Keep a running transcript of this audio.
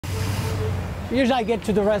Usually I get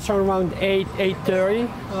to the restaurant around 8:30.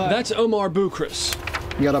 That's Omar Boukhriss.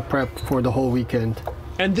 You gotta prep for the whole weekend.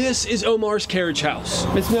 And this is Omar's Carriage house.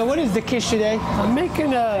 Bismillah, what is the kish today? I'm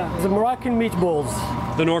making the Moroccan meatballs.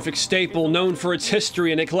 The Norfolk staple, known for its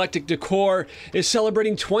history and eclectic decor, is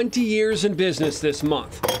celebrating 20 years in business this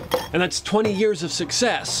month. And that's 20 years of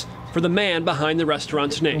success for the man behind the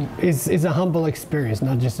restaurant's name. It's a humble experience,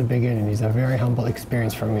 not just a beginning. It's a very humble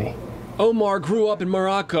experience for me. Omar grew up in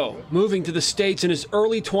Morocco, moving to the States in his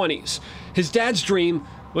early 20s. His dad's dream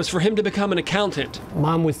was for him to become an accountant.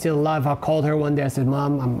 Mom was still alive. I called her one day. I said,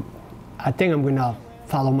 Mom, I think I'm gonna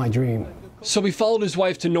follow my dream. So he followed his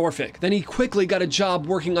wife to Norfolk. Then he quickly got a job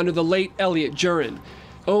working under the late Elliot Jurin.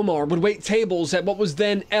 Omar would wait tables at what was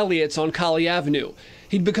then Elliot's on Colley Avenue.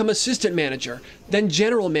 He'd become assistant manager, then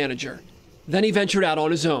general manager. Then he ventured out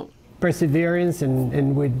on his own. Perseverance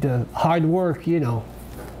and with hard work, you know,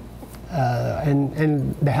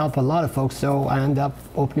 and the help of a lot of folks. So I ended up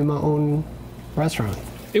opening my own restaurant.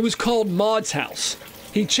 It was called Maud's House.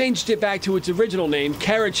 He changed it back to its original name,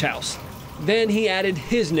 Carriage House. Then he added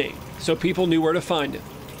his name, so people knew where to find him.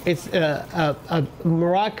 It's a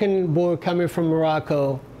Moroccan boy coming from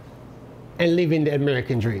Morocco and living the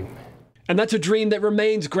American dream. And that's a dream that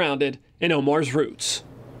remains grounded in Omar's roots.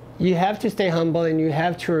 You have to stay humble and you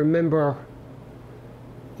have to remember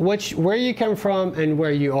where you come from and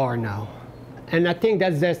where you are now. And I think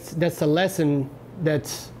that's a lesson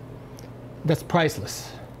that's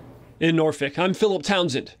priceless. In Norfolk, I'm Philip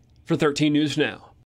Townsend for 13 News Now.